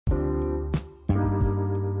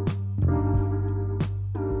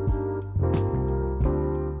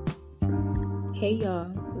Hey y'all,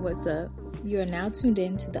 what's up? You are now tuned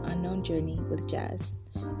in to The Unknown Journey with Jazz,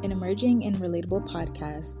 an emerging and relatable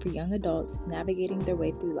podcast for young adults navigating their way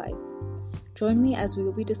through life. Join me as we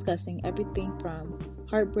will be discussing everything from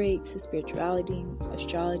heartbreaks to spirituality,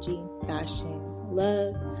 astrology, fashion,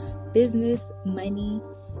 love, business, money,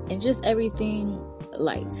 and just everything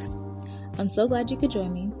life. I'm so glad you could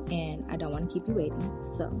join me, and I don't want to keep you waiting,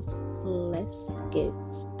 so let's get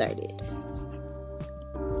started.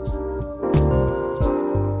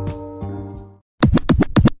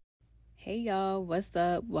 Hey y'all, what's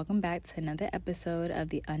up? Welcome back to another episode of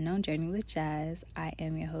The Unknown Journey with Jazz. I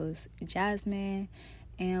am your host, Jasmine.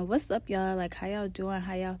 And what's up, y'all? Like, how y'all doing?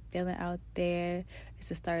 How y'all feeling out there? It's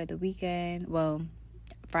the start of the weekend. Well,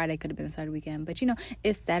 Friday could have been the start of the weekend, but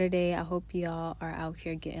it's Saturday. I hope y'all are out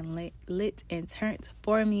here getting lit and turned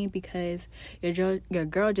for me because your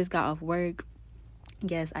girl just got off work.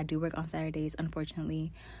 Yes, I do work on Saturdays,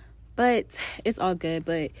 unfortunately, but it's all good.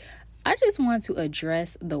 But I just want to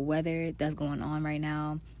address the weather that's going on right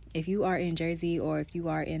now. If you are in Jersey or if you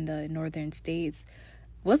are in the northern states,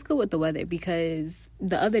 what's good with the weather? Because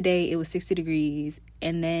the other day it was 60 degrees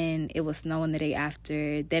and then it was snowing the day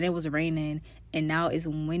after. Then it was raining and now it's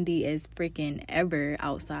windy as freaking ever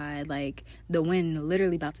outside. Like, the wind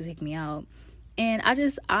literally about to take me out. And I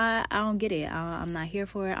don't get it. I'm not here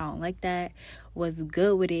for it. I don't like that. What's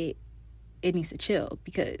good with it? It needs to chill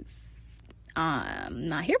because I'm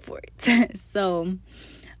not here for it. So,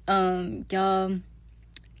 y'all,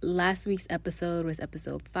 last week's episode was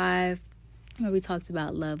episode 5, where we talked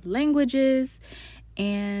about love languages.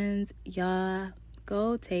 And y'all,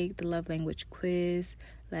 go take the love language quiz.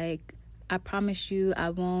 Like, I promise you, I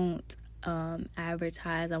won't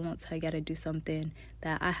advertise. I won't tell you to do something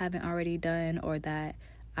that I haven't already done or that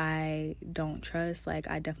I don't trust. Like,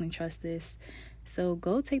 I definitely trust this. So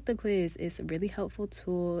go take the quiz. It's a really helpful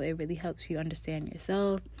tool. It really helps you understand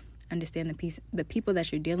yourself, understand the people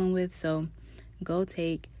that you're dealing with. So go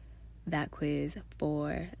take that quiz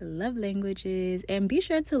for love languages, and be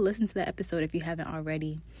sure to listen to the episode if you haven't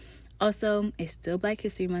already. Also, it's still Black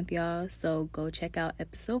History Month, y'all. So go check out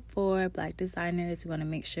episode 4, Black Designers. We want to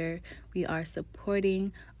make sure we are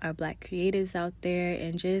supporting our Black creatives out there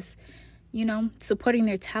and just, supporting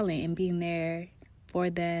their talent and being there for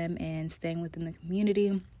them and staying within the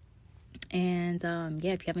community. And if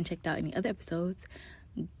you haven't checked out any other episodes,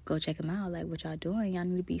 go check them out. Like, what y'all doing? Y'all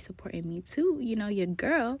need to be supporting me too, your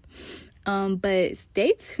girl. But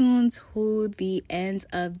stay tuned to the end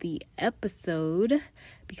of the episode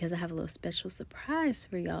because I have a little special surprise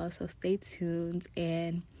for y'all. So stay tuned.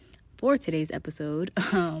 And for today's episode,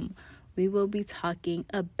 we will be talking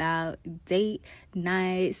about date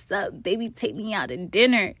nights. Sup, baby, take me out to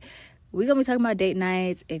dinner. We're going to be talking about date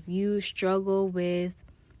nights. If you struggle with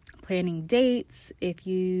planning dates, if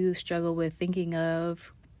you struggle with thinking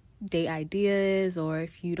of date ideas, or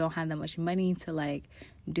if you don't have that much money to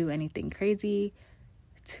do anything crazy,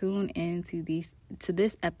 tune into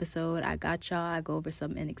this episode. I got y'all. I go over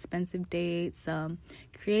some inexpensive dates, some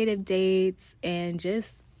creative dates, and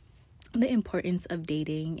just the importance of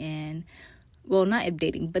dating and, well, not of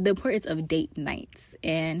dating, but the importance of date nights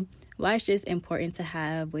and why it's just important to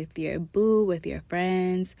have with your boo, with your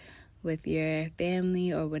friends, with your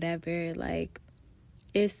family or whatever. Like,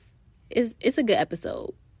 it's a good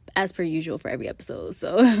episode as per usual for every episode.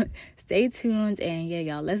 So stay tuned and yeah,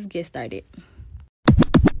 y'all, let's get started.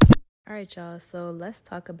 All right, y'all. So let's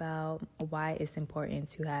talk about why it's important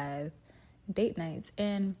to have date nights.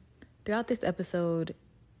 And throughout this episode,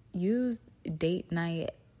 use date night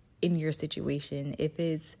in your situation. If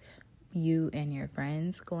it's you and your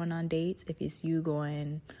friends going on dates, if it's you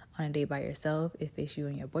going on a date by yourself, if it's you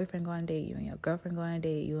and your boyfriend going on a date, you and your girlfriend going on a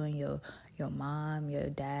date, you and your mom, your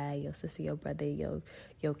dad, your sister, your brother,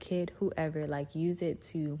 your kid, whoever, use it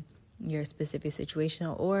to your specific situation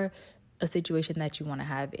or a situation that you want to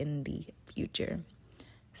have in the future.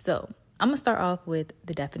 So I'm gonna start off with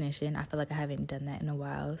the definition. I feel like I haven't done that in a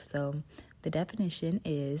while. So the definition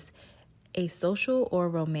is a social or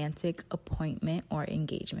romantic appointment or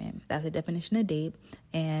engagement. That's a definition of date.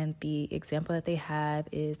 And the example that they have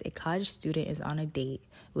is a college student is on a date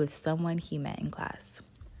with someone he met in class.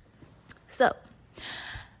 So,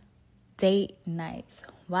 date nights.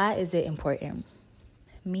 Why is it important?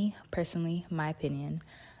 Me, personally, my opinion,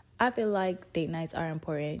 I feel like date nights are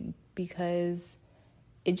important because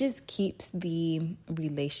it just keeps the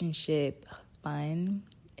relationship fun.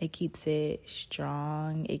 It keeps it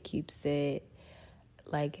strong. It keeps it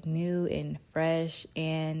new and fresh.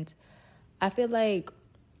 And I feel like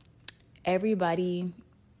everybody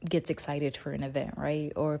gets excited for an event,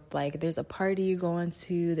 right? Or if like there's a party you're going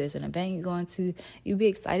to, there's an event you're going to, you'd be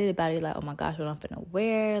excited about it. Like, oh my gosh, what I'm gonna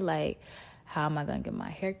wear? Like, how am I gonna get my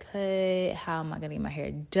hair cut? How am I gonna get my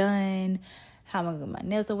hair done? How am I gonna get my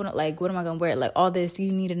nails done? Like, what am I gonna wear? Like, all this,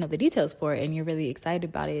 you need to know the details for it, and you're really excited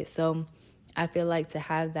about it. So I feel like to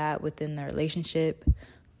have that within the relationship,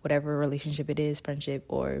 whatever relationship it is, friendship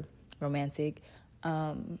or romantic,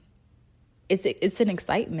 it's an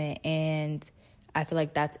excitement, and I feel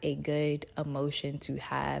like that's a good emotion to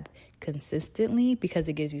have consistently because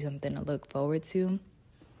it gives you something to look forward to.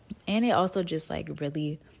 And it also just like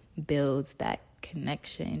really builds that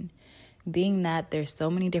connection. Being that there's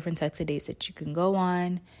so many different types of dates that you can go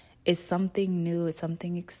on, it's something new, it's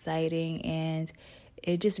something exciting, and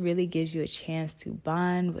it just really gives you a chance to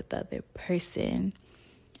bond with the other person.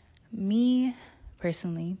 Me,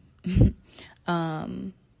 personally,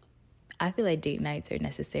 I feel like date nights are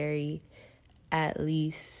necessary at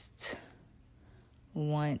least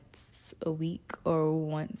once a week or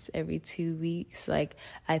once every 2 weeks. Like,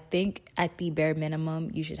 I think at the bare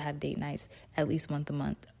minimum, you should have date nights at least once a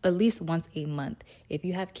month. If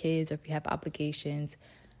you have kids or if you have obligations,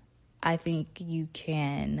 I think you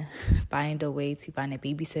can find a way to find a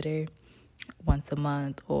babysitter once a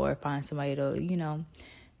month or find somebody to,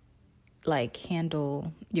 like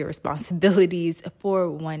handle your responsibilities for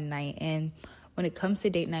one night. And when it comes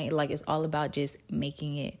to date night, like it's all about just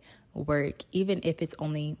making it work, even if it's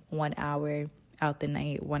only 1 hour out the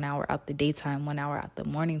night, 1 hour out the daytime, 1 hour out the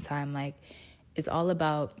morning time. Like, it's all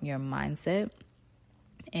about your mindset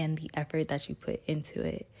and the effort that you put into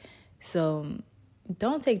it. So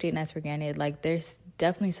don't take date nights for granted. Like, there's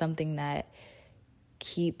definitely something that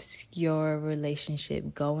keeps your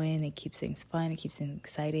relationship going. It keeps things fun. It keeps things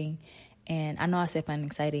exciting. And I know I say fun and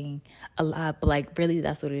exciting a lot, but like really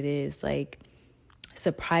that's what it is. Like,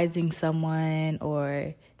 surprising someone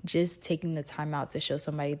or just taking the time out to show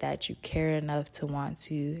somebody that you care enough to want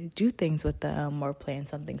to do things with them or plan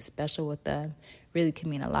something special with them really can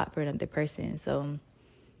mean a lot for another person. So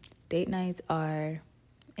date nights are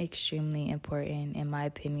extremely important in my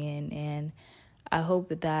opinion, and I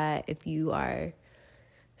hope that if you are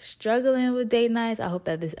struggling with date nights, I hope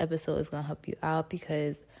that this episode is going to help you out,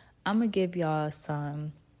 because I'm going to give y'all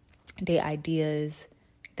some date ideas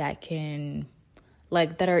that can,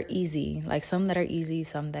 like, that are easy, like some that are easy,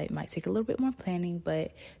 some that might take a little bit more planning,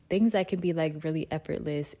 but things that can be like really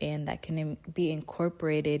effortless and that can be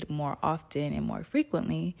incorporated more often and more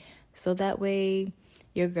frequently. So that way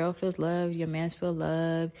your girl feels loved, your man feels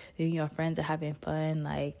loved, and your friends are having fun.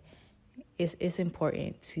 Like, it's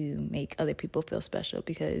important to make other people feel special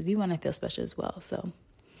because you want to feel special as well. So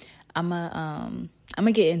I'm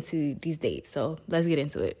gonna get into these dates. So let's get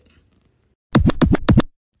into it.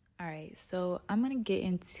 All right, so I'm gonna get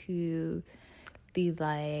into the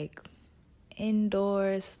like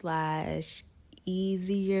indoor /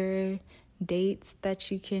 easier dates that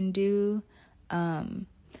you can do.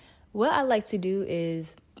 What I like to do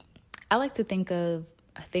is I like to think of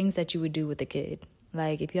things that you would do with a kid.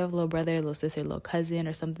 Like, if you have a little brother, little sister, little cousin,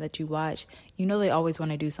 or something that you watch, they always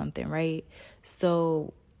want to do something, right?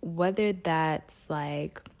 So whether that's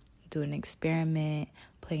like doing an experiment,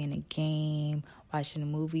 playing a game, watching a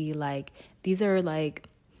movie, like these are like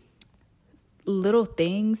little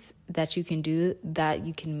things that you can do that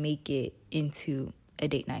you can make it into a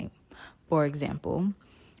date night. For example,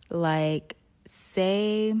 like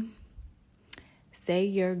say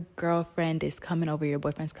your girlfriend is coming over, your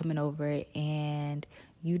boyfriend's coming over, and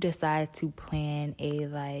you decide to plan a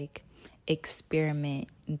like experiment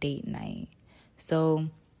date night. So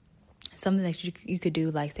something that you could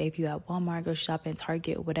do, like say if you at Walmart, go shopping,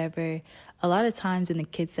 Target, whatever. A lot of times in the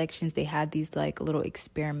kids sections, they have these like little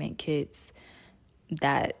experiment kits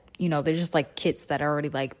that, they're just like kits that are already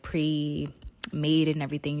like pre-made and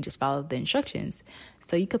everything. You just follow the instructions.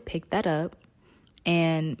 So you could pick that up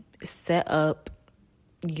and set up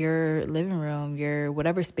your living room, your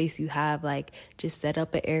whatever space you have, like just set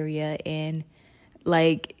up an area and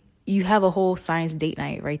like you have a whole science date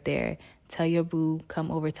night right there. Tell your boo,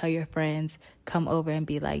 come over, tell your friends, come over and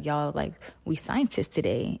be like, y'all, like we scientists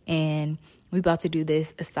today and we about to do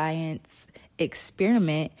this a science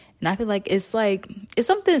experiment. And I feel like it's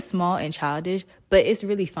something small and childish, but it's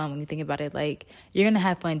really fun when you think about it. Like, you're gonna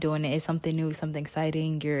have fun doing it. It's something new, something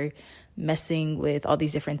exciting. You're messing with all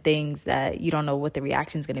these different things that you don't know what the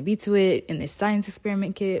reaction is gonna be to it in this science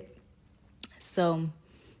experiment kit. So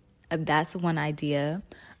that's one idea.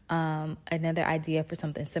 Another idea for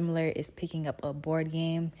something similar is picking up a board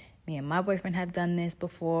game. Me and my boyfriend have done this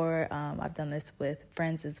before. I've done this with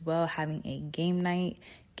friends as well, having a game night.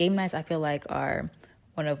 Game nights, I feel like, are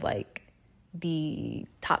one of like the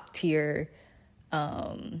top tier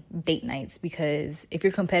date nights, because if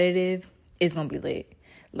you're competitive, it's gonna be lit.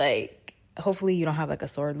 Like, hopefully you don't have like a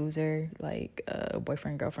sore loser, like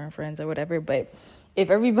boyfriend, girlfriend, friends, or whatever. But if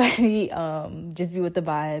everybody just be with the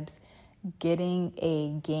vibes, getting a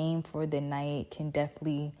game for the night can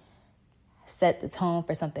definitely set the tone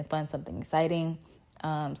for something fun, something exciting.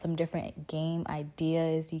 Some different game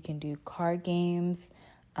ideas. You can do card games,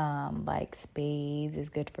 like spades is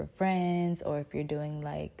good for friends, or if you're doing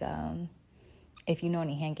like, if you know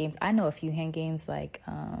any hand games, I know a few hand games like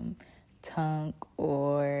Tunk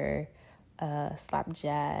or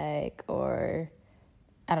Slapjack, or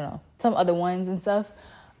I don't know, some other ones and stuff.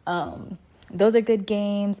 Those are good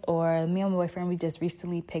games. Or me and my boyfriend, we just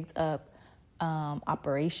recently picked up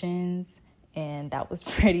Operations, and that was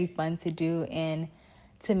pretty fun to do. And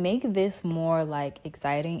to make this more like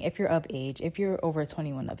exciting, if you're of age, if you're over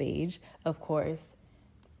 21 of age, of course,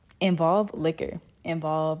 involve liquor,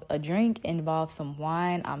 involve a drink, involve some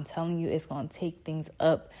wine. I'm telling you, it's going to take things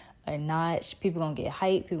up a notch. People going to get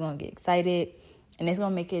hyped, people going to get excited, and it's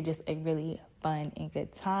going to make it just a really fun and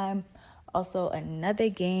good time. Also, another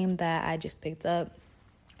game that I just picked up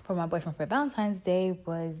for my boyfriend for Valentine's Day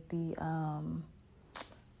was the,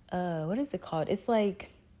 what is it called? It's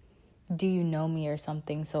like, Do You Know Me or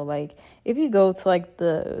something. So like, if you go to like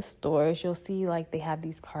the stores, you'll see like they have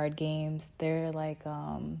these card games. They're like,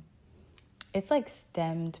 it's like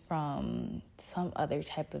stemmed from some other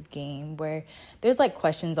type of game where there's like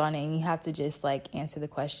questions on it and you have to just like answer the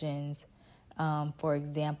questions. For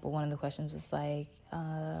example, one of the questions was like,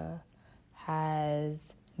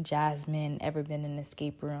 has Jasmine ever been in an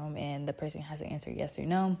escape room? And the person has to answer yes or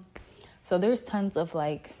no. So there's tons of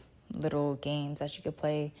like little games that you could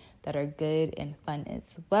play that are good and fun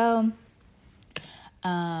as well.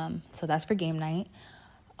 So that's for game night.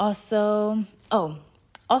 Also,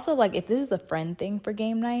 like if this is a friend thing for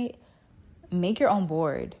game night, make your own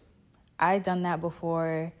board. I've done that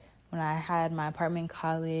before. When I had my apartment in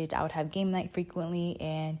college, I would have game night frequently,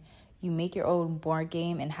 and you make your own board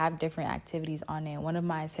game and have different activities on it. One of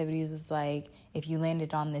my activities was like, if you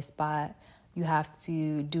landed on this spot, you have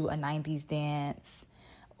to do a 90s dance,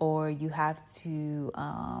 or you have to,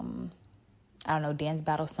 dance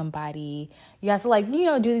battle somebody. You have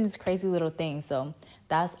to do these crazy little things. So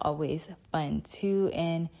that's always fun too.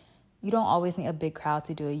 And you don't always need a big crowd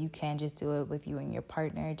to do it. You can just do it with you and your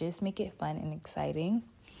partner. Just make it fun and exciting.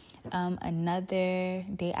 Another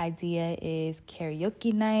day idea is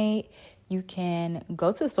karaoke night. You can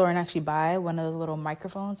go to the store and actually buy one of the little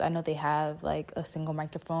microphones. I know they have like a single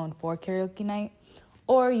microphone for karaoke night.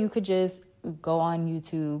 Or you could just go on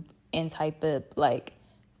YouTube and type up like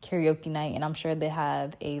karaoke night, and I'm sure they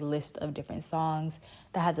have a list of different songs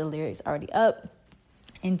that have the lyrics already up,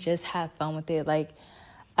 and just have fun with it. Like,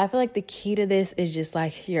 I feel like the key to this is just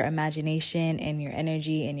like your imagination and your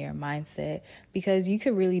energy and your mindset, because you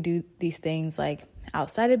could really do these things like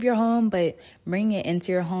outside of your home, but bringing it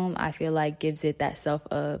into your home, I feel like gives it that self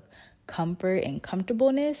of comfort and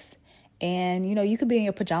comfortableness. And, you could be in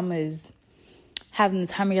your pajamas having the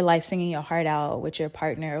time of your life, singing your heart out with your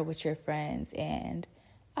partner or with your friends. And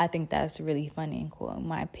I think that's really funny and cool, in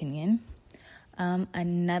my opinion.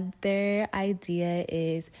 Another idea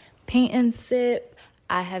is paint and sip.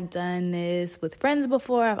 I have done this with friends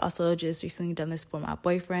before. I've also just recently done this for my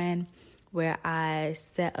boyfriend, where I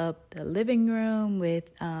set up the living room with,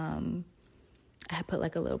 I put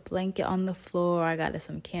like a little blanket on the floor. I got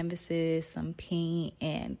some canvases, some paint,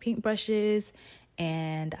 and paintbrushes.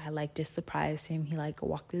 And I just surprised him. He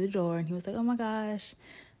walked through the door and he was like, oh my gosh,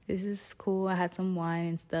 this is cool. I had some wine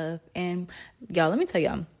and stuff. And y'all, let me tell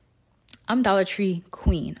y'all, I'm Dollar Tree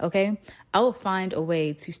queen, okay? I will find a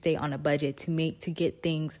way to stay on a budget to get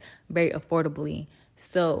things very affordably.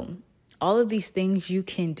 So all of these things you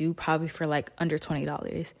can do probably for under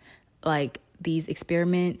 $20. Like these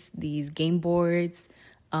experiments, these game boards,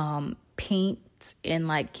 paint,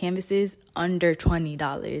 and canvases under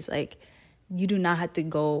 $20. You do not have to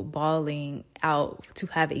go balling out to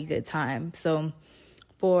have a good time. So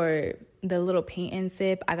for the little paint and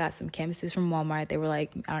sip, I got some canvases from Walmart. They were $5,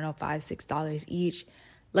 $6 each.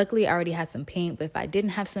 Luckily, I already had some paint, but if I didn't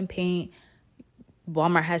have some paint,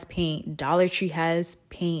 Walmart has paint. Dollar Tree has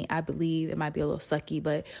paint, I believe. It might be a little sucky,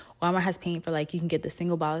 but Walmart has paint for you can get the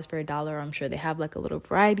single bottles for $1. I'm sure they have a little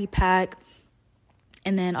variety pack.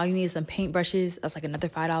 And then all you need is some paintbrushes. That's another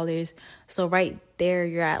 $5. So right there,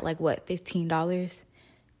 you're at $15?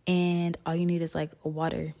 And all you need is a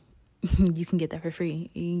water. You can get that for free.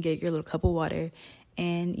 You can get your little cup of water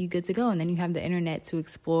and you're good to go. And then you have the internet to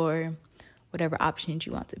explore whatever options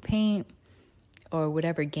you want to paint. or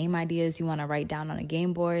whatever game ideas you want to write down on a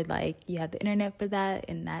game board. Like, you have the internet for that,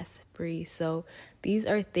 and that's free. So these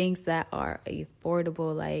are things that are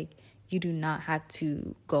affordable. Like, you do not have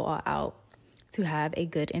to go all out to have a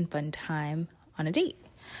good and fun time on a date.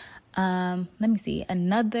 Let me see.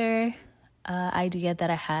 Another idea that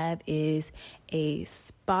I have is a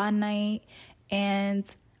spa night. And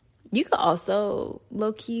you could also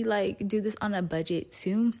low-key like do this on a budget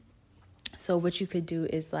too. So what you could do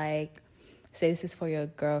is, like, say this is for your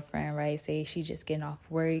girlfriend, right? Say she just getting off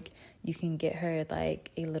work. You can get her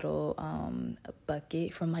like a little a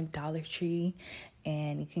bucket from like Dollar Tree,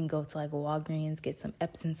 and you can go to like Walgreens, get some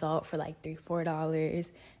Epsom salt for like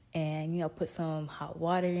 $3-4, and, you know, put some hot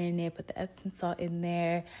water in it, put the Epsom salt in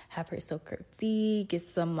there, have her soak her feet, get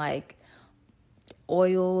some like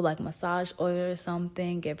oil, like massage oil or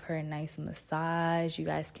something, give her a nice massage. You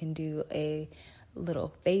guys can do a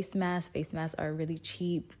little face mask. Face masks are really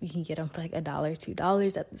cheap. You can get them for like $1,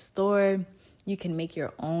 $2 at the store. You can make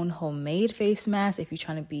your own homemade face mask if you're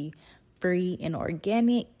trying to be free and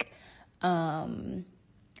organic. And,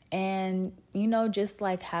 you know, just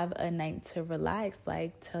like have a night to relax.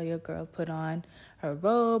 Like, tell your girl put on her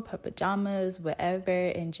robe, her pajamas, whatever,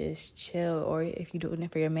 and just chill. Or if you're doing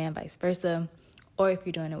it for your man, vice versa. Or if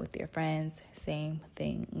you're doing it with your friends, same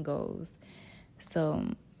thing goes. So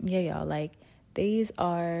yeah, y'all, like, these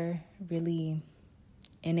are really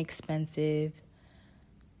inexpensive,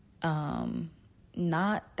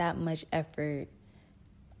 not that much effort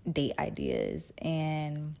date ideas.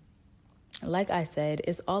 And like I said,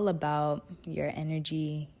 it's all about your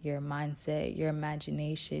energy, your mindset, your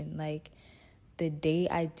imagination. Like, the date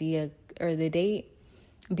idea or the date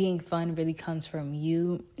being fun really comes from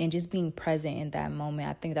you and just being present in that moment.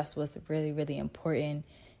 I think that's what's really, really important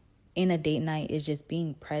in a date night, is just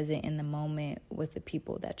being present in the moment with the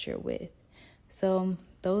people that you're with. So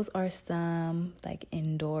those are some like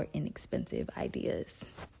indoor inexpensive ideas.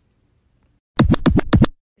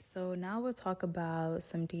 So now we'll talk about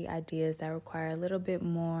some date ideas that require a little bit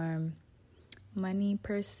more money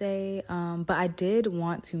per se. But I did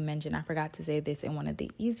want to mention, I forgot to say this in one of the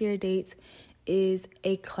easier dates, is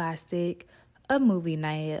a classic, a movie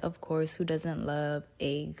night. Of course, who doesn't love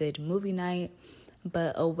a good movie night?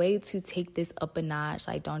 But a way to take this up a notch.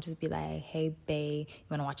 Like, don't just be like, hey, babe, you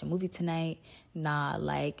want to watch a movie tonight? Nah,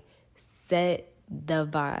 like, set the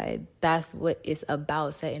vibe. That's what it's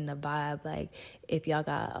about, setting the vibe. Like, if y'all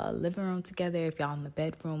got a living room together, if y'all in the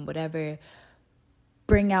bedroom, whatever,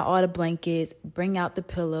 bring out all the blankets, bring out the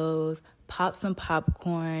pillows, pop some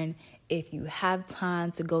popcorn. If you have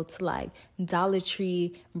time to go to like Dollar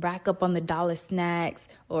Tree, rack up on the dollar snacks,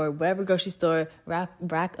 or whatever grocery store,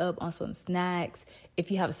 rack up on some snacks.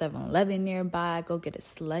 If you have a 7-Eleven nearby, go get a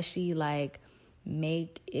slushie. Like,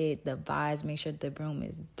 make it the vibes. Make sure the room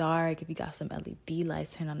is dark. If you got some LED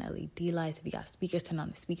lights, turn on the LED lights. If you got speakers, turn on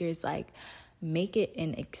the speakers. Like, make it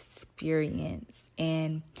an experience.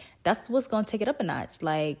 And that's what's going to take it up a notch.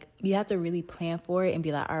 Like, you have to really plan for it and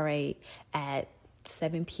be like, all right, at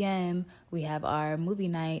 7 p.m. we have our movie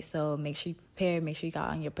night, so make sure you prepare, make sure you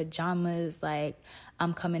got on your pajamas. Like,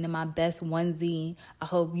 I'm coming in my best onesie. I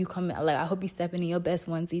hope you step in your best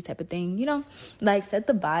onesie type of thing, you know? Like, set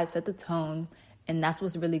the vibe, set the tone. And that's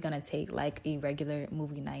what's really gonna take like a regular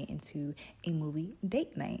movie night into a movie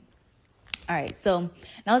date night. All right, so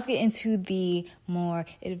now let's get into the more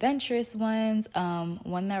adventurous ones.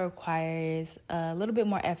 One that requires a little bit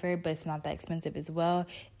more effort, but it's not that expensive as well,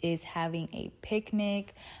 is having a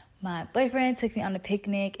picnic. My boyfriend took me on a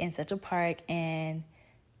picnic in Central Park, and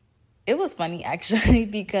it was funny actually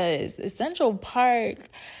because Central Park,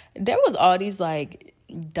 there was all these like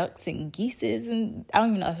ducks and geeses, and I don't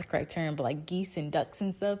even know if that's the correct term, but like geese and ducks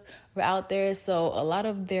and stuff were out there. So a lot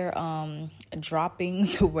of their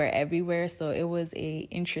droppings were everywhere. So it was a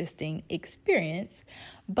interesting experience.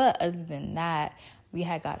 But other than that, we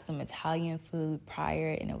had got some Italian food prior,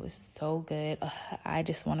 and it was so good. I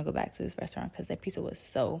just want to go back to this restaurant because their pizza was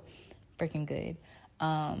so freaking good.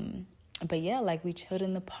 But yeah, like, we chilled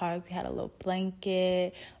in the park. We had a little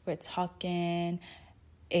blanket. We're talking.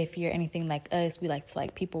 If you're anything like us, we like to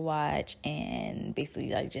like people watch and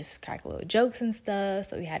basically like just crack little jokes and stuff.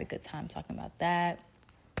 So we had a good time talking about that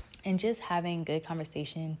and just having good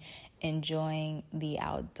conversation, enjoying the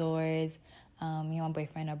outdoors. Me and my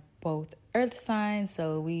boyfriend are both earth signs,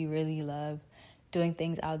 so we really love doing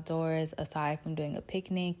things outdoors. Aside from doing a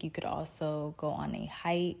picnic, you could also go on a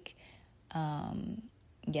hike.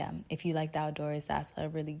 Yeah, if you like the outdoors, that's a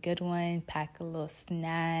really good one. Pack a little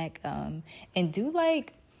snack, and do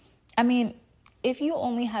like, I mean, if you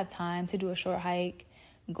only have time to do a short hike,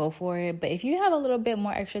 go for it. But if you have a little bit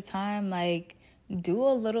more extra time, like, do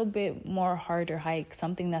a little bit more harder hike,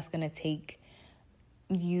 something that's going to take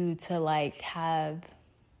you to like have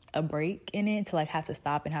a break in it, to like have to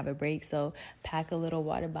stop and have a break. So pack a little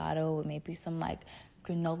water bottle with maybe some like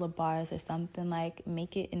granola bars or something. Like,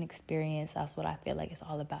 make it an experience. That's what I feel like it's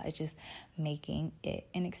all about. It's just making it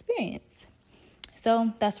an experience.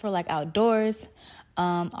 So that's for like outdoors.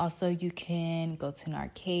 Also, you can go to an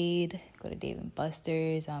arcade, go to Dave and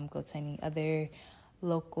Buster's, go to any other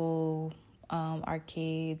local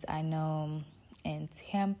arcades. I know in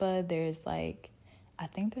Tampa there's like, I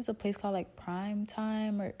think there's a place called like Prime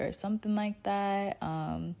Time or something like that.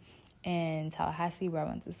 In Tallahassee, where I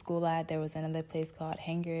went to school at, there was another place called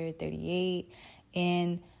Hangar 38.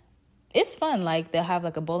 And it's fun. Like, they'll have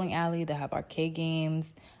like a bowling alley, they'll have arcade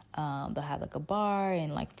games, they'll have like a bar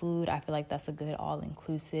and like food. I feel like that's a good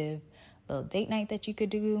all-inclusive little date night that you could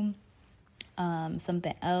do.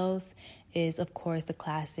 Something else is, of course, the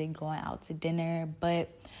classic going out to dinner. But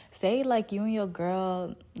say like you and your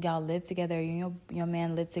girl, y'all live together, you and your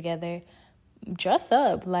man live together, dress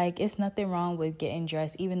up. Like, it's nothing wrong with getting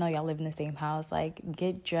dressed, even though y'all live in the same house. Like,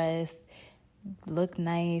 get dressed, look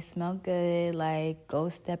nice, smell good, like go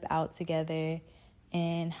step out together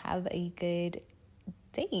and have a good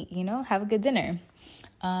date, have a good dinner.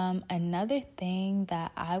 Another thing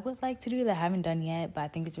that I would like to do that I haven't done yet, but I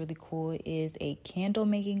think it's really cool, is a candle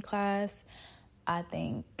making class. I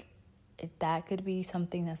think that could be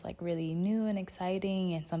something that's like really new and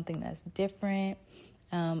exciting and something that's different.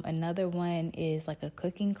 Another one is like a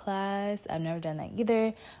cooking class. I've never done that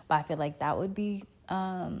either, but I feel like that would be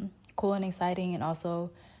cool and exciting. And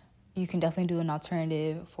also, you can definitely do an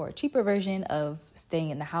alternative for a cheaper version of staying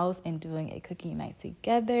in the house and doing a cooking night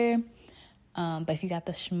together. But if you got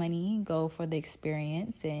the shmoney, go for the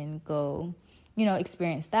experience and go,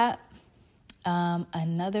 experience that.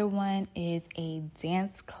 Another one is a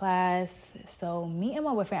dance class. So me and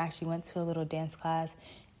my boyfriend actually went to a little dance class.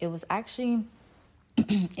 It was actually,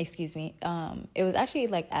 excuse me, it was actually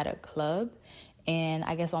like at a club. And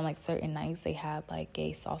I guess on like certain nights they had like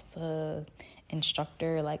a salsa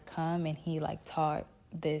instructor like come, and he like taught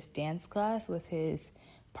this dance class with his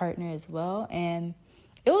partner as well. And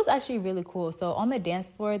it was actually really cool. So on the dance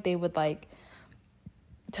floor, they would like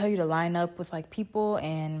tell you to line up with like people,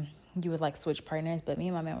 and you would like switch partners. But me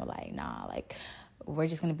and my man were like, nah, like we're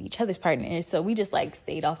just going to be each other's partners. So we just like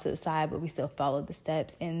stayed off to the side, but we still followed the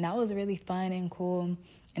steps. And that was really fun and cool.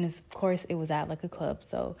 And of course, it was at like a club.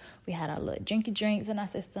 So we had our little drinky drinks in our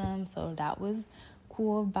system. So that was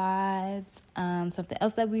cool vibes. Something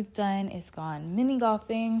else that we've done is gone mini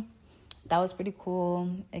golfing. That was pretty cool.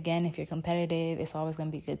 Again, if you're competitive, it's always going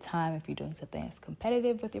to be a good time if you're doing something that's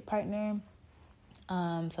competitive with your partner.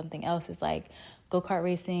 Something else is like go-kart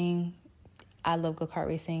racing. I love go-kart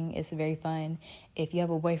racing. It's very fun. If you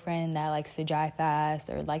have a boyfriend that likes to drive fast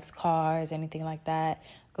or likes cars or anything like that,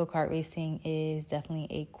 go-kart racing is definitely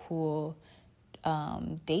a cool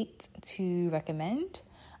date to recommend.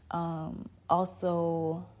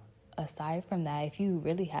 Also, aside from that, if you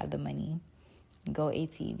really have the money, go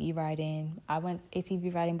ATV riding. I went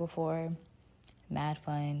ATV riding before. Mad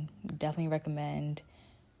fun. Definitely recommend.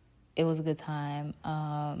 It was a good time.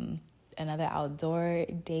 Another outdoor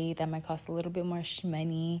date that might cost a little bit more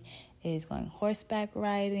money is going horseback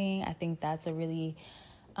riding. I think that's a really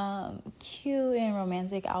cute and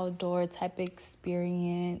romantic outdoor type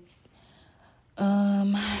experience.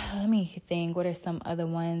 Let me think. What are some other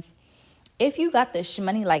ones? If you got the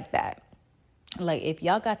money like that, like if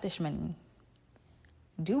y'all got the money,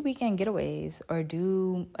 do weekend getaways or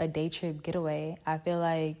do a day trip getaway. I feel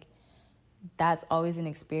like that's always an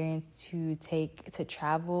experience to take, to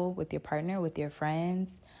travel with your partner, with your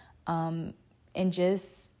friends, and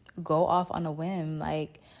just go off on a whim.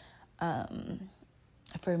 Like,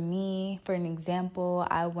 for me, for an example,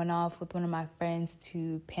 I went off with one of my friends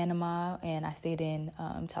to Panama, and I stayed in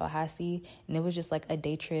Tallahassee, and it was just like a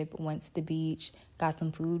day trip. Went to the beach, got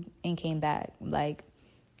some food, and came back. Like,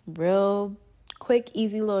 real quick,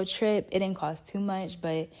 easy little trip. It didn't cost too much,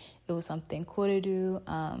 but it was something cool to do.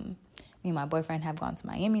 Me and my boyfriend have gone to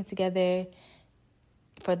Miami together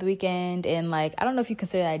for the weekend, and like, I don't know if you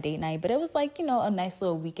consider that a date night, but it was like, a nice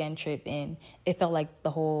little weekend trip, and it felt like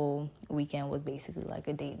the whole weekend was basically like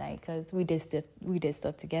a date night because we did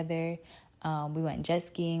stuff together. We went jet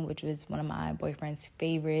skiing, which was one of my boyfriend's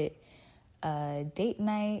favorite date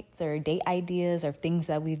nights or date ideas or things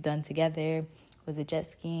that we've done together, was a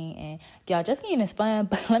jet skiing. And y'all, jet skiing is fun,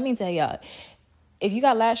 but let me tell y'all, if you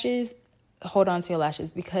got lashes, hold on to your lashes,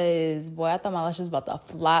 because boy, I thought my lashes was about to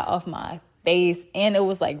fly off my face, and it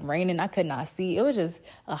was like raining. I could not see. It was just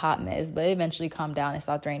a hot mess, but it eventually calmed down and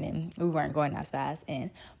stopped raining. We weren't going as fast, and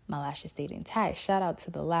my lashes stayed intact. Shout out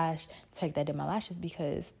to the lash tech that did my lashes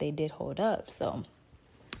because they did hold up. So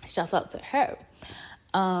shouts out to her.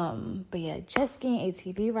 But yeah, jet skiing,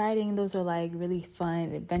 ATV riding, those are like really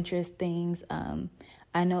fun, adventurous things.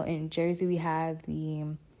 I know in Jersey we have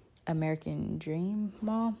the American Dream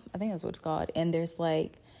Mall. I think that's what it's called. And there's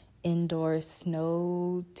like indoor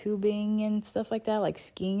snow tubing and stuff like that, like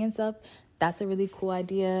skiing and stuff. That's a really cool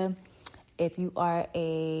idea. If you are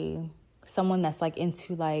someone that's like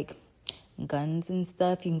into like guns and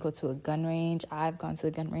stuff, you can go to a gun range. I've gone to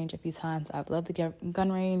the gun range a few times. I've loved the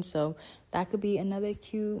gun range, so that could be another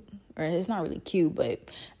cute, or it's not really cute, but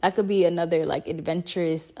that could be another like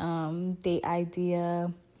adventurous date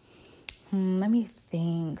idea. Let me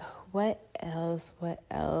think. What else?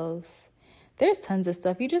 There's tons of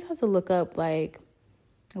stuff. You just have to look up like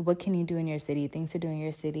what can you do in your city, things to do in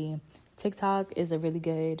your city. TikTok is a really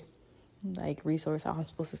good like resource. I'm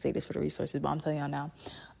supposed to say this for the resources, but I'm telling y'all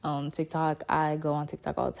now. TikTok, I go on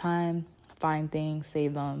TikTok all the time, find things,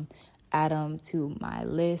 save them, add them to my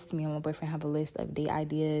list. Me and my boyfriend have a list of date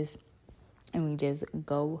ideas, and we just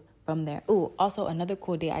go from there. Oh, also another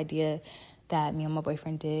cool date idea that me and my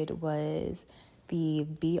boyfriend did was the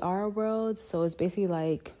VR world. So it's basically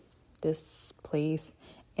like this place,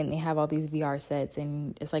 and they have all these VR sets,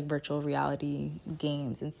 and it's like virtual reality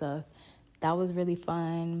games and stuff. That was really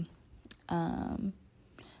fun.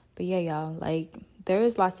 But yeah, y'all, like there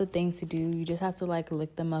is lots of things to do. You just have to like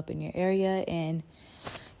look them up in your area. And,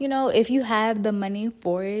 you know, if you have the money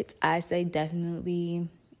for it, I say definitely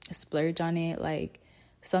splurge on it. Like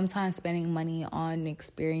sometimes spending money on an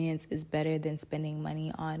experience is better than spending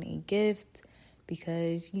money on a gift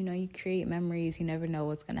because, you know, you create memories. You never know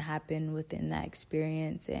what's going to happen within that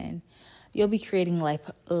experience, and you'll be creating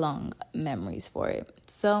lifelong memories for it.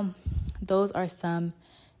 So those are some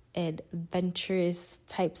adventurous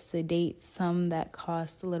types of dates, some that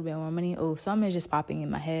cost a little bit more money. Oh, some is just popping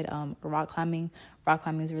in my head. Rock climbing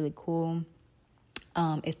is really cool.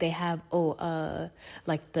 If they have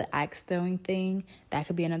like the axe throwing thing, that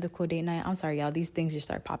could be another cool date night. I'm sorry, y'all, these things just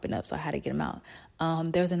start popping up, so I had to get them out.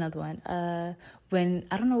 There's another one. When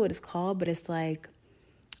I don't know what it's called, but it's like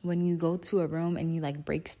when you go to a room and you like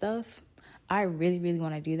break stuff. I really, really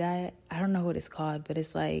want to do that. I don't know what it's called, but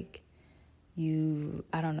it's like you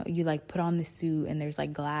like put on the suit and there's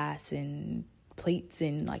like glass and plates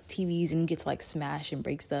and like TVs and you get to like smash and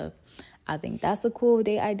break stuff. I think that's a cool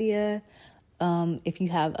date idea. If you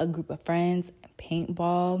have a group of friends,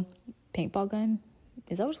 paintball gun.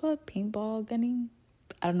 Is that what it's called? Paintball gunning?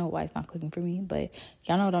 I don't know why it's not clicking for me, but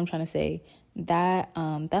y'all know what I'm trying to say.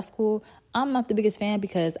 That's cool. I'm not the biggest fan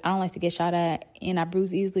because I don't like to get shot at and I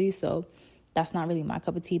bruise easily, so that's not really my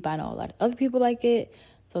cup of tea, but I know a lot of other people like it.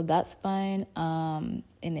 So that's fun. An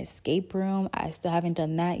escape room. I still haven't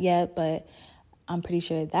done that yet, but I'm pretty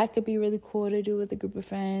sure that could be really cool to do with a group of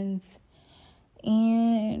friends.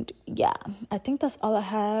 And yeah, I think that's all I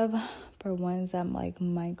have for ones that like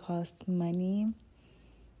might cost money.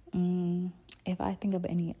 If I think of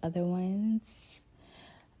any other ones,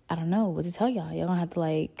 I don't know what to tell y'all. Y'all gonna have to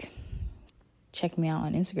like check me out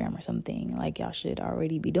on Instagram or something like y'all should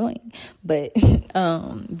already be doing. But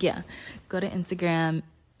yeah, go to Instagram,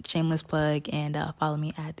 shameless plug, and follow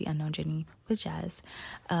me at The Unknown Journey with Jazz.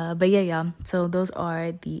 But yeah, y'all, so those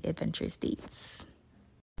are the adventurous dates.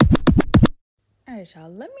 All right, y'all,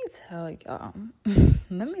 let me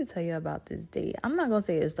tell you about this date. I'm not gonna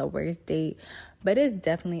say it's the worst date, but it's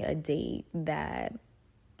definitely a date that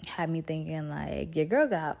had me thinking like your girl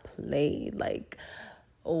got played, like,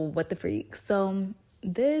 oh, what the freak. So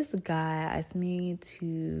this guy asked me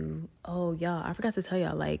to, I forgot to tell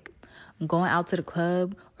y'all, like, going out to the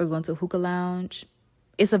club or going to a hookah lounge,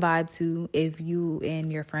 it's a vibe too. If you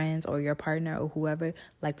and your friends or your partner or whoever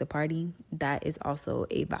like to party, that is also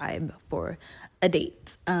a vibe for a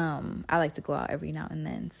date. I like to go out every now and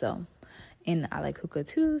then, so, and I like hookah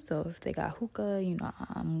too, so if they got hookah, you know,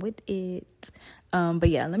 I'm with it. But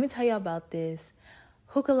yeah, let me tell y'all about this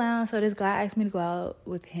hookah lounge. So this guy asked me to go out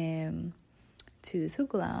with him to this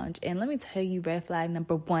hookah lounge, and let me tell you, red flag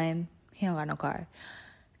number one, he don't got no car.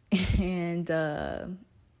 And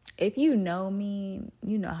if you know me,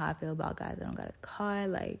 you know how I feel about guys that don't got a car.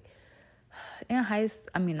 Like in high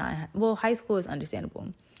school is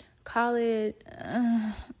understandable. College,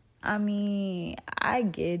 I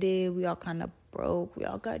get it. We all kind of broke. We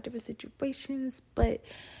all got different situations. But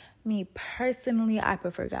me personally, I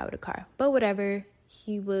prefer a guy with a car. But whatever,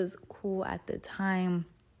 he was cool at the time.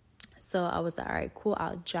 So I was like, all right, cool,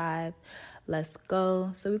 I'll drive. Let's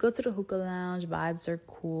go. So we go to the hookah lounge. Vibes are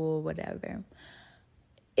cool, whatever.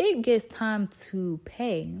 It gets time to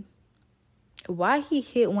pay. Why he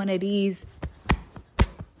hit one of these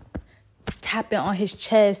tapping on his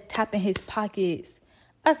chest, tapping his pockets.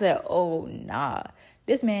 I said, oh, nah.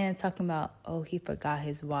 This man talking about, oh, he forgot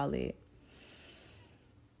his wallet.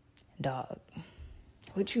 Dog,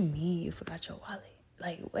 what you mean you forgot your wallet?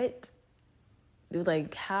 Like, what?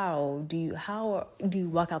 Like, how do you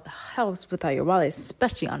walk out the house without your wallet,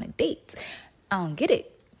 especially on a date? I don't get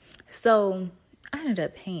it. So I ended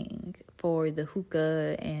up paying for the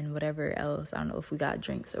hookah and whatever else. I don't know if we got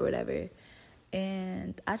drinks or whatever.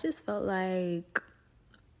 And I just felt like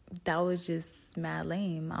that was just mad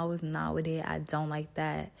lame. I was not with it. I don't like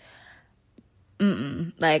that.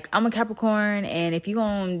 Like, I'm a Capricorn, and if you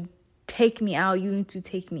gonna take me out, you need to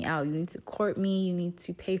take me out. You need to court me. You need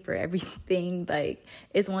to pay for everything. Like,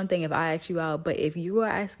 it's one thing if I ask you out, but if you are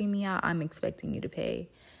asking me out, I'm expecting you to pay.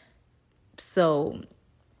 So,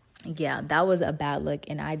 yeah, that was a bad look,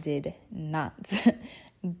 and I did not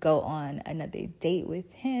go on another date with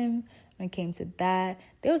him. When it came to that,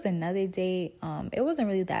 there was another date. It wasn't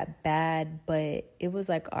really that bad, but it was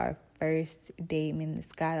like our first date. Me and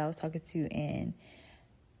this guy that I was talking to, and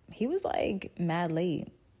he was like mad late,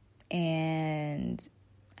 and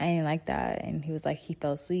I didn't like that. And he was like, he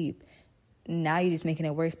fell asleep. Now you're just making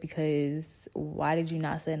it worse, because why did you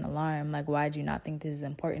not set an alarm? Like, why did you not think this is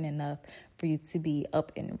important enough for you to be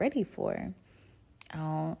up and ready for? I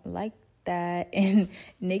don't like that. And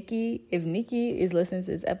Nikki, if Nikki is listening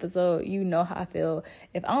to this episode, you know how I feel.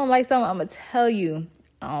 If I don't like something, I'm gonna tell you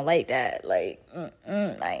I don't like that. Like,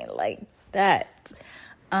 I ain't like that.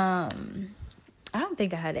 I don't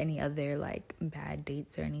think I had any other like bad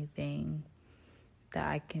dates or anything that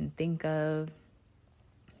I can think of.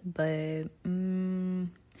 But let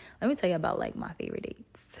me tell you about like my favorite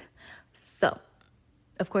dates. So,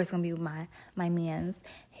 of course, it's gonna be with my mans.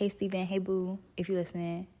 Hey Steven, hey boo, if you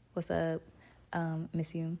listening, what's up?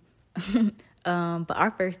 Miss you. But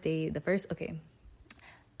our first date, okay.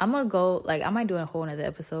 I'm gonna go, like, I might do a whole nother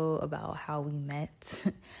episode about how we met.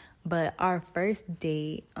 But our first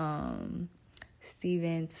date,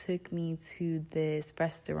 Steven took me to this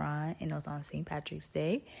restaurant, and it was on St. Patrick's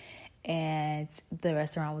Day. And the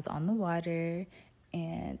restaurant was on the water,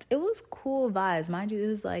 and it was cool vibes. Mind you,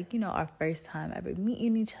 this is like, our first time ever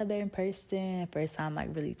meeting each other in person, first time like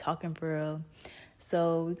really talking for real.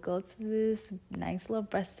 So we go to this nice little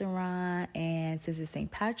restaurant, and since it's St.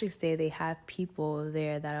 Patrick's Day, they have people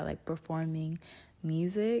there that are like performing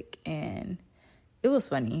music, and it was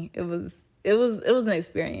funny. It was an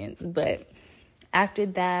experience. But after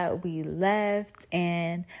that, we left,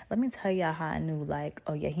 and let me tell y'all how I knew, like,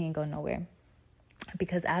 oh yeah, he ain't going nowhere.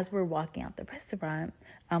 Because as we're walking out the restaurant,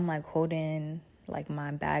 I'm like holding like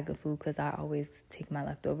my bag of food, because I always take my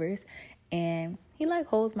leftovers, and he like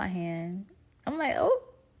holds my hand. I'm like, oh,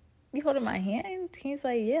 you holding my hand? He's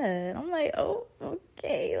like, yeah. And I'm like, oh,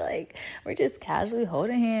 okay. Like, we're just casually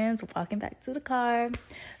holding hands, walking back to the car.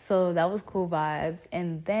 So that was cool vibes.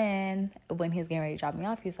 And then when he was getting ready to drop me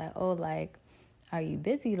off, he's like, oh, like, are you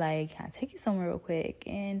busy? Like, can I take you somewhere real quick?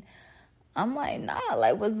 And I'm like, nah,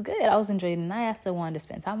 like, what's good? I was enjoying the night. I still wanted to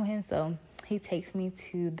spend time with him. So he takes me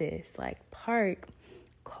to this like park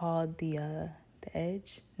called the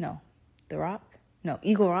Edge. No, the Rock. No,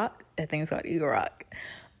 Eagle Rock. I think it's called Eagle Rock.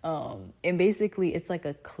 And basically it's like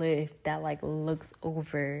a cliff that like looks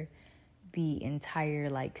over the entire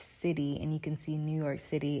like city, and you can see New York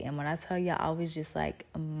City. And when I tell you, I was just like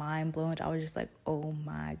mind blown. I was just like, oh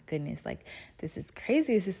my goodness, like, this is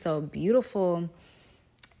crazy. This is so beautiful.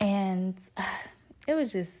 And it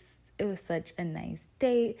was such a nice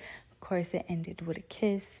date. Of course, it ended with a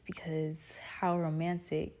kiss, because how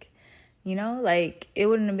romantic, like, it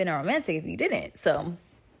wouldn't have been a romantic if you didn't. So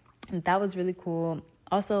that was really cool.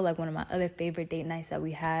 Also, like, one of my other favorite date nights that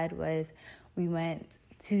we had was we went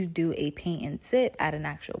to do a paint and sip at an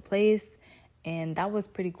actual place, and that was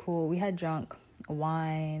pretty cool. We had drunk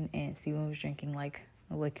wine, and Steven was drinking like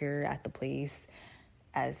liquor at the place,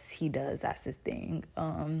 as he does. That's his thing.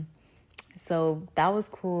 So that was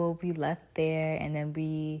cool. We left there, and then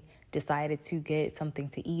we decided to get something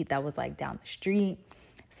to eat that was like down the street.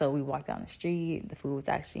 So we walked down the street. The food was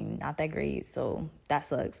actually not that great, so that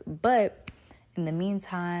sucks. But in the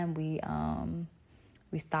meantime, we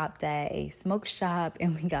stopped at a smoke shop,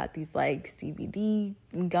 and we got these like CBD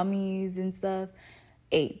gummies and stuff.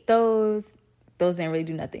 Ate those. Those didn't really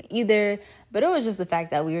do nothing either. But it was just the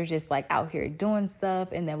fact that we were just like out here doing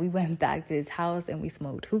stuff. And then we went back to his house and we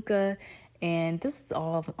smoked hookah. And this was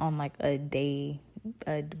all on like a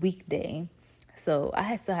weekday. So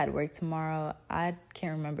I still had work tomorrow. I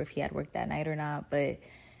can't remember if he had work that night or not, but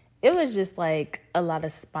it was just like a lot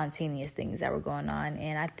of spontaneous things that were going on.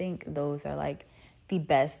 And I think those are like the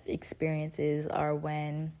best experiences, are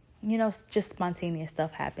when just spontaneous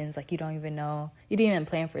stuff happens. Like, you don't even know, you didn't even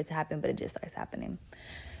plan for it to happen, but it just starts happening.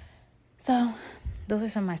 So those are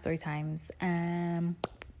some of my story times. I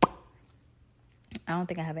don't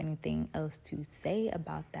think I have anything else to say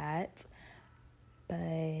about that.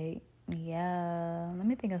 But yeah, let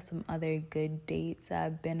me think of some other good dates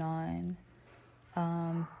I've been on.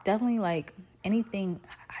 Definitely like anything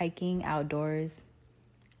hiking outdoors.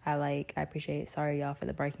 I appreciate. Sorry, y'all, for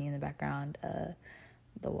the barking in the background.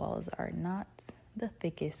 The walls are not the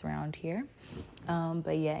thickest around here.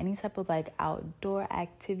 But yeah, any type of like outdoor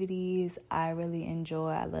activities I really enjoy.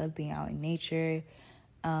 I love being out in nature.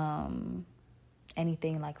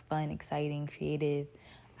 Anything like fun, exciting, creative,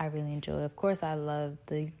 I really enjoy. Of course, I love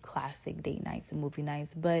the classic date nights and movie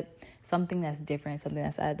nights, but something that's different, something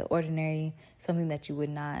that's out of the ordinary, something that you would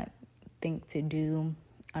not think to do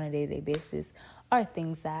on a day-to-day basis are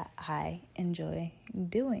things that I enjoy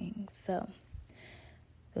doing. So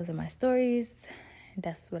those are my stories.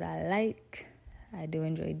 That's what I like. I do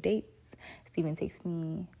enjoy dates. Steven takes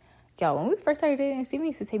me, y'all, when we first started dating, Steven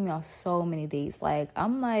used to take me on so many dates. Like,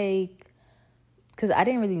 I'm like, because I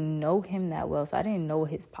didn't really know him that well, so I didn't know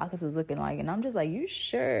what his pockets was looking like. And I'm just like, you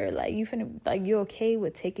sure? Like, you okay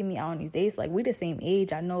with taking me out on these dates? Like, we the same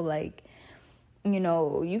age. I know, like,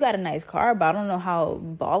 you got a nice car, but I don't know how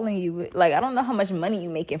balling you, like, I don't know how much money you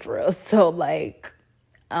making for us. So, like,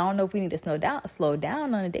 I don't know if we need to slow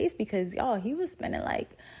down on the dates, because, y'all, he was spending,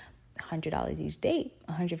 like, $100 each date,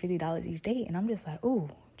 $150 each date. And I'm just like, ooh,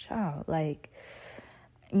 child, like,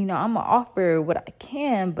 I'm going to offer what I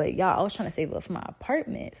can, but y'all, I was trying to save up for my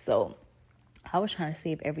apartment. So I was trying to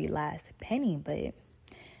save every last penny, but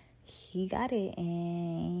he got it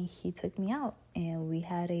and he took me out and we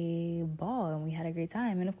had a ball and we had a great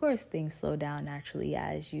time. And of course, things slow down naturally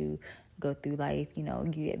as you go through life. You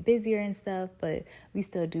get busier and stuff, but we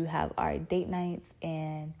still do have our date nights.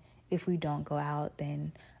 And if we don't go out,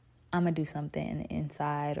 then I'm going to do something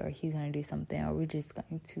inside, or he's going to do something, or we're just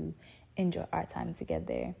going to enjoy our time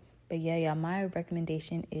together. But yeah, my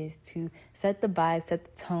recommendation is to set the vibe, set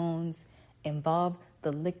the tones, involve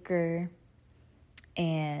the liquor,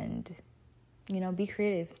 and be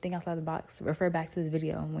creative, think outside the box. Refer back to this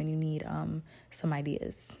video when you need some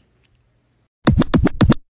ideas.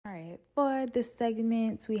 All right, for this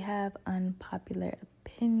segment we have unpopular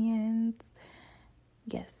opinions.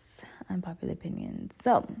 Yes, unpopular opinions.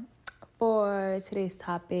 So for today's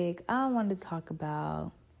topic, I wanted to talk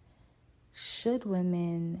about, should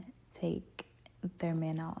women take their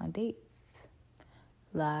men out on dates?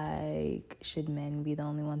 Like, should men be the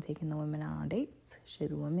only one taking the women out on dates?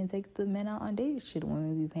 Should women take the men out on dates? Should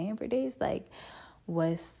women be paying for dates? Like,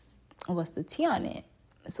 what's the tea on it?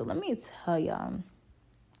 So let me tell y'all,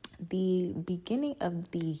 the beginning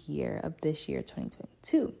of this year,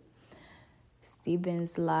 2022,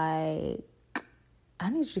 Steven's like, I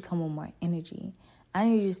need you to come with more energy. I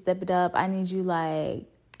need you to step it up. I need you, like,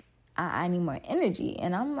 I need more energy.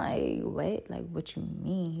 And I'm like, what? Like, what you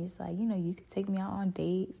mean? He's like, you could take me out on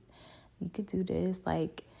dates. You could do this.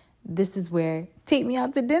 Like, this is where, take me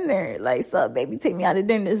out to dinner. Like, so baby, take me out to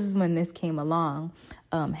dinner. This is when this came along.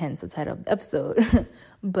 Hence the title of the episode.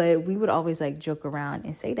 But we would always, like, joke around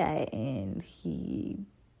and say that. And he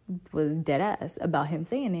was dead ass about him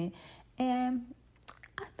saying it. And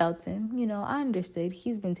I felt him. I understood.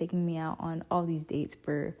 He's been taking me out on all these dates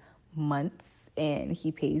for months, and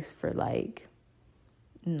he pays for like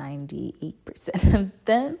 98% of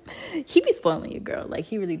them. He be spoiling your girl, like,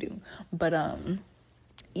 he really do. But I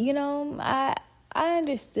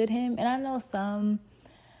understood him, and I know some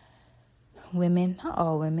women, not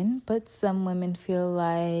all women, but some women feel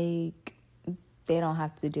like they don't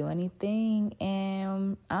have to do anything.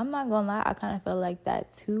 And I'm not gonna lie, I kind of felt like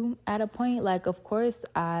that too at a point. Like, of course,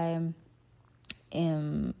 I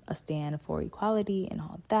am a stand for equality and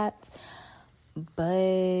all that,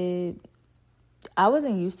 but I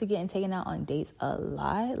wasn't used to getting taken out on dates a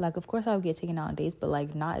lot. Like, of course I would get taken out on dates, but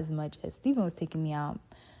like not as much as Steven was taking me out.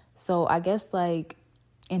 So I guess, like,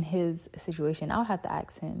 in his situation, I would have to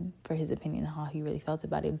ask him for his opinion on how he really felt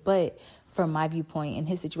about it. But from my viewpoint, in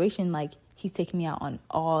his situation, like, he's taking me out on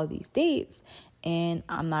all these dates and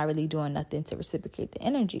I'm not really doing nothing to reciprocate the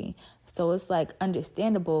energy. So it's, like,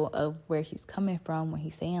 understandable of where he's coming from when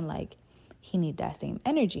he's saying, like, he need that same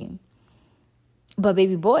energy. But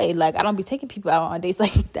baby boy, like, I don't be taking people out on dates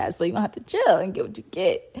like that, so you gonna have to chill and get what you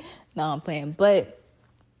get. No, I'm playing. But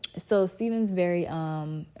so Steven's very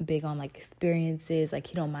big on, like, experiences. Like,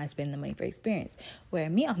 he don't mind spending the money for experience. Where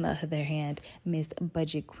me, on the other hand, Miss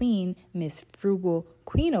Budget Queen, Miss Frugal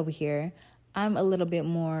Queen over here, I'm a little bit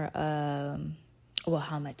more, well,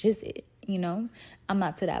 how much is it? you know. I'm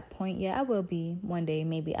not to that point yet. I will be one day,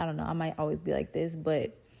 maybe. I don't know. I might always be like this,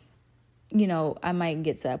 but, you know, I might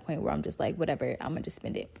get to that point where I'm just like, whatever, I'm going to just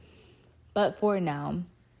spend it. But for now,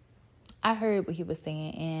 I heard what he was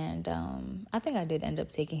saying, and I think I did end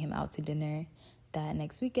up taking him out to dinner that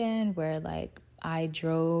next weekend, where, like, I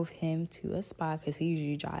drove him to a spot, because he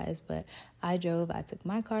usually drives, but I took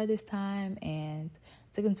my car this time, and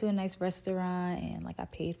took him to a nice restaurant, and, like, I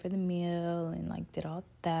paid for the meal, and, like, did all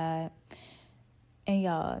that. And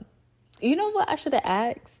y'all, you know what I should have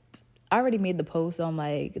asked? I already made the post on,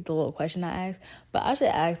 like, the little question I asked, but I should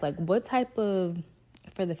ask, like, what type of,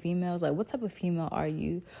 for the females, like, what type of female are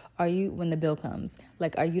you? Are you, when the bill comes,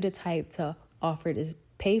 like, are you the type to offer to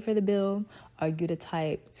pay for the bill? Are you the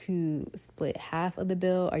type to split half of the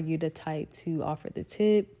bill? Are you the type to offer the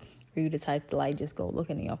tip? Are you the type to, like, just go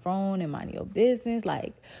looking at your phone and mind your business?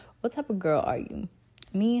 Like, what type of girl are you?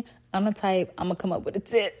 Me, I'm the type, I'm gonna come up with a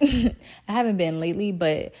tip. I haven't been lately,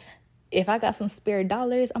 but if I got some spare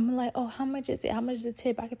dollars, I'm like, oh, how much is it? How much is the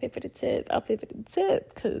tip? I can pay for the tip. I'll pay for the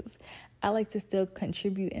tip, because I like to still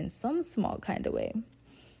contribute in some small kind of way.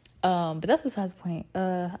 But that's besides the point.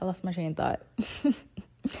 I lost my train of thought.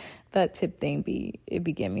 That tip thing be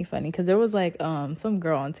getting me funny, because there was, like, some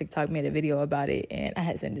girl on TikTok made a video about it, and I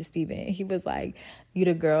had sent it to Steven. He was like, you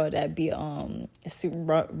the girl that be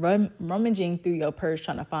rummaging through your purse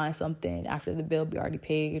trying to find something after the bill be already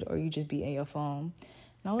paid, or you just be in your phone.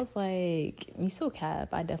 And I was like, me so cap,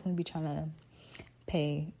 I definitely be trying to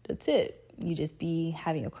pay the tip. You just be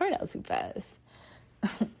having your card out too fast.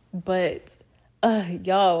 But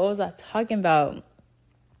y'all, what was I talking about?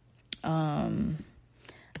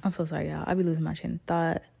 I'm so sorry, y'all. I be losing my train of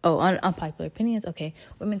thought. Oh, unpopular opinions. Okay,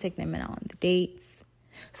 women take their men out on the dates.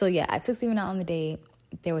 So yeah, I took Steven out on the date.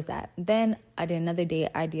 There was that. Then I did another date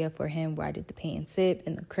idea for him where I did the paint and sip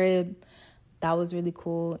in the crib. That was really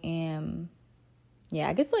cool. And yeah,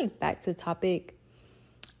 I guess, like, back to the topic.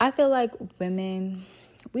 I feel like women,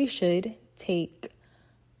 we should take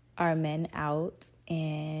our men out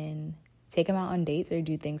and take them out on dates or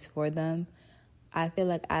do things for them. I feel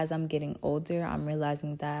like as I'm getting older, I'm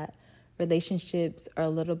realizing that relationships are a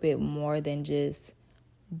little bit more than just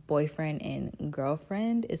boyfriend and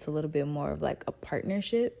girlfriend. It's a little bit more of, like, a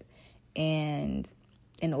partnership. And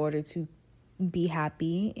in order to be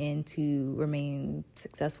happy and to remain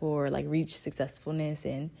successful, or, like, reach successfulness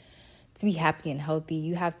and to be happy and healthy,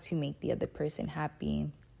 you have to make the other person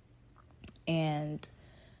happy. And,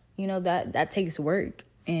 you know, that takes work.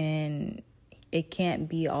 And it can't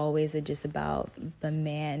be always just about the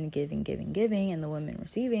man giving, and the woman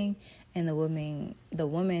receiving, and the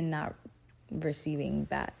woman not receiving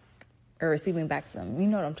back, or receiving back some. You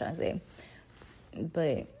know what I'm trying to say.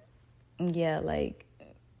 But yeah, like,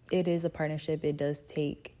 it is a partnership. It does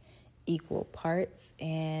take equal parts,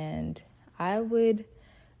 and I would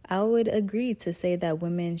agree to say that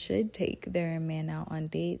women should take their man out on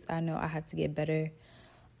dates. I know I have to get better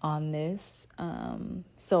on this.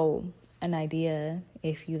 So an idea,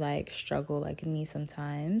 if you, like, struggle like me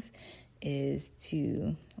sometimes, is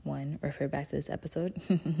to, one, refer back to this episode,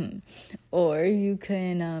 or you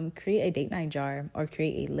can create a date night jar, or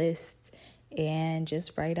create a list, and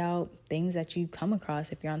just write out things that you come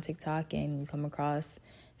across. If you're on TikTok and you come across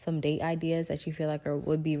some date ideas that you feel like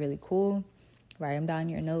would be really cool, write them down in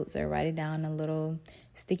your notes, or write it down a little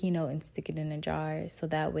sticky note and stick it in a jar. So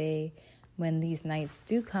that way, when these nights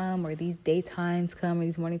do come, or these daytimes come, or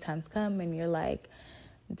these morning times come, and you're like,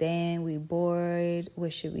 dang, we bored,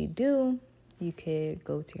 what should we do? You could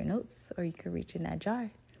go to your notes, or you could reach in that jar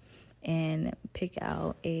and pick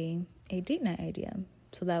out a date night idea.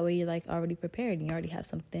 So that way you're, like, already prepared, and you already have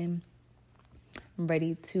something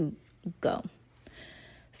ready to go.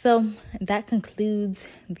 So that concludes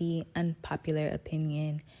the unpopular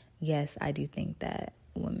opinion. Yes, I do think that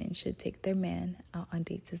women should take their man out on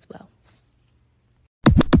dates as well.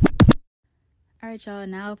 All right, y'all,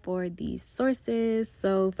 now for the sources.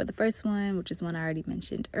 So for the first one, which is one I already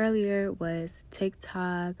mentioned earlier, was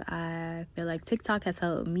TikTok. I feel like TikTok has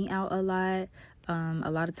helped me out a lot.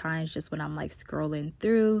 A lot of times, just when I'm, like, scrolling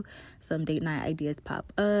through, some date night ideas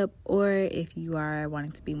pop up. Or if you are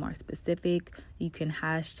wanting to be more specific, you can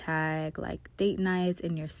hashtag, like, date nights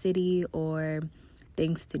in your city, or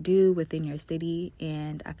things to do within your city.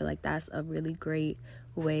 And I feel like that's a really great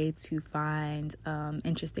way to find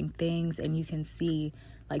interesting things, and you can see,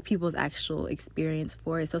 like, people's actual experience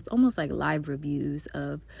for it. So it's almost like live reviews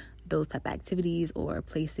of those type of activities, or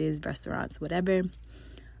places, restaurants, whatever.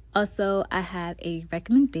 Also, I have a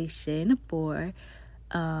recommendation for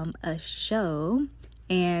a show,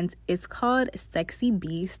 and it's called Sexy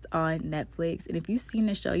Beast on Netflix. And if you've seen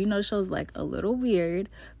the show, you know the show's like a little weird,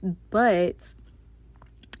 but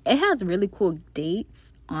it has really cool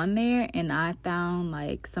dates on there, and I found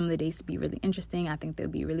like some of the dates to be really interesting. I think they'll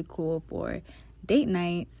be really cool for date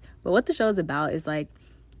nights. But what the show is about is like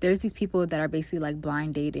there's these people that are basically like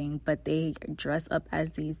blind dating, but they dress up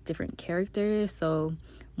as these different characters. So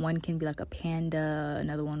one can be like a panda,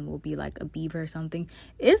 another one will be like a beaver or something.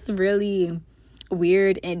 It's really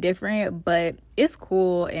weird and different, but it's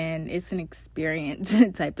cool and it's an experience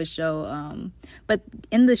type of show. But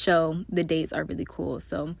in the show, the dates are really cool.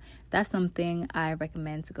 So that's something I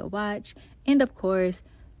recommend to go watch. And of course,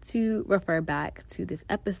 to refer back to this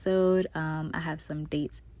episode, I have some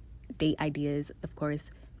date ideas, of course,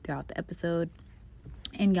 throughout the episode.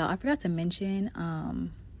 And y'all, I forgot to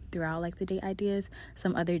mention throughout like the date ideas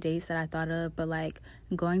some other dates that I thought of, but like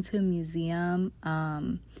going to a museum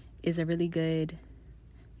is a really good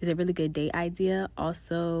date idea.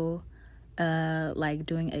 Also like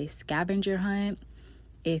doing a scavenger hunt.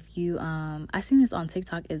 If you I seen this on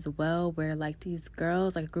TikTok as well, where like these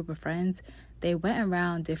girls, like a group of friends, they went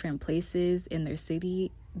around different places in their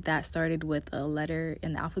city that started with a letter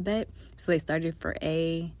in the alphabet. So they started for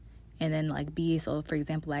A and then like B. So for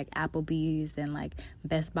example, like Applebee's, then like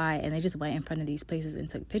Best Buy, and they just went in front of these places and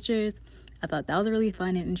took pictures. I thought that was a really fun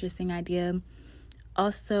and interesting idea.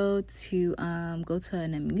 Also to go to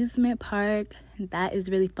an amusement park. That is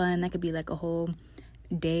really fun. That could be like a whole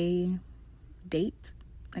day date,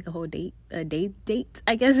 like a whole date,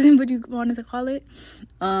 I guess is what you wanted to call it.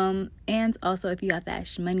 And also if you got that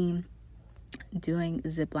money, doing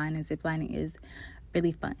ziplining is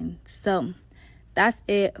really fun. So that's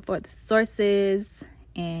it for the sources.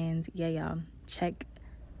 And yeah, y'all, check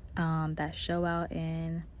that show out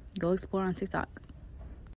and go explore on TikTok.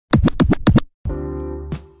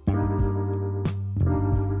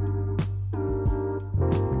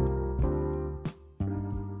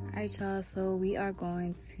 Alright, y'all, so we are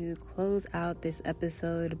going to close out this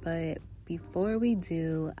episode, but before we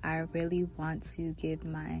do, I really want to give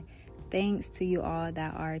my thanks to you all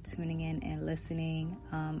that are tuning in and listening.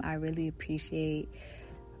 I really appreciate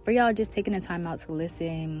for y'all just taking the time out to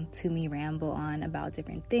listen to me ramble on about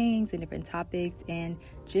different things and different topics and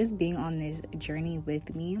just being on this journey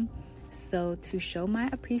with me. So to show my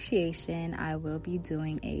appreciation, I will be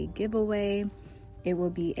doing a giveaway. It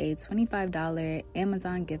will be a $25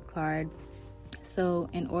 Amazon gift card. So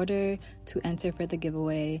in order to enter for the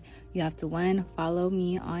giveaway, you have to, one, follow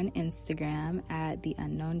me on Instagram at The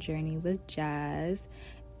Unknown Journey with Jazz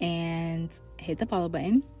and hit the follow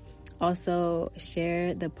button. Also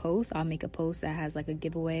share the post. I'll make a post that has like a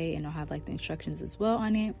giveaway and I'll have like the instructions as well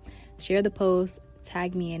on it. Share the post,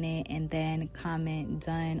 tag me in it, and then comment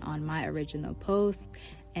done on my original post.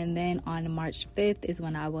 And then on March 5th is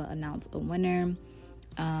when I will announce a winner.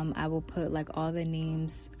 I will put like all the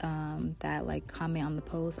names that like comment on the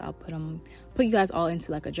post. I'll put you guys all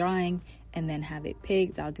into like a drawing and then have it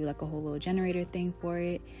picked. I'll do like a whole little generator thing for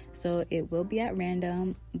it. So it will be at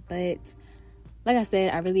random. But like I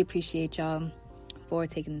said, I really appreciate y'all for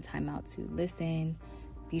taking the time out to listen.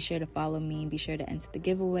 Be sure to follow me. Be sure to enter the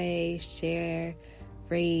giveaway, share,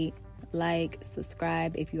 rate, like,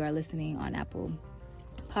 subscribe. If you are listening on Apple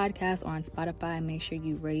Podcasts or on Spotify, make sure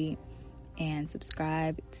you rate and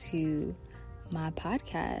subscribe to my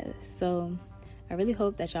podcast. So I really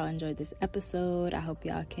hope that y'all enjoyed this episode. I hope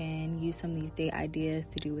y'all can use some of these date ideas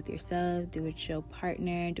to do with yourself, do with your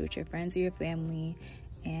partner, do with your friends or your family.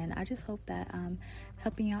 And I just hope that I'm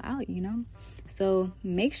helping y'all out, So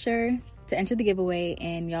make sure to enter the giveaway.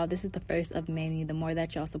 And y'all, this is the first of many. The more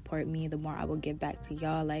that y'all support me, the more I will give back to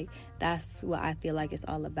y'all. Like, that's what I feel like it's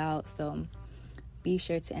all about. So be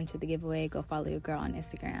sure to enter the giveaway. Go follow your girl on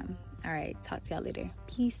Instagram. All right, talk to y'all later.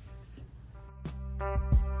 Peace.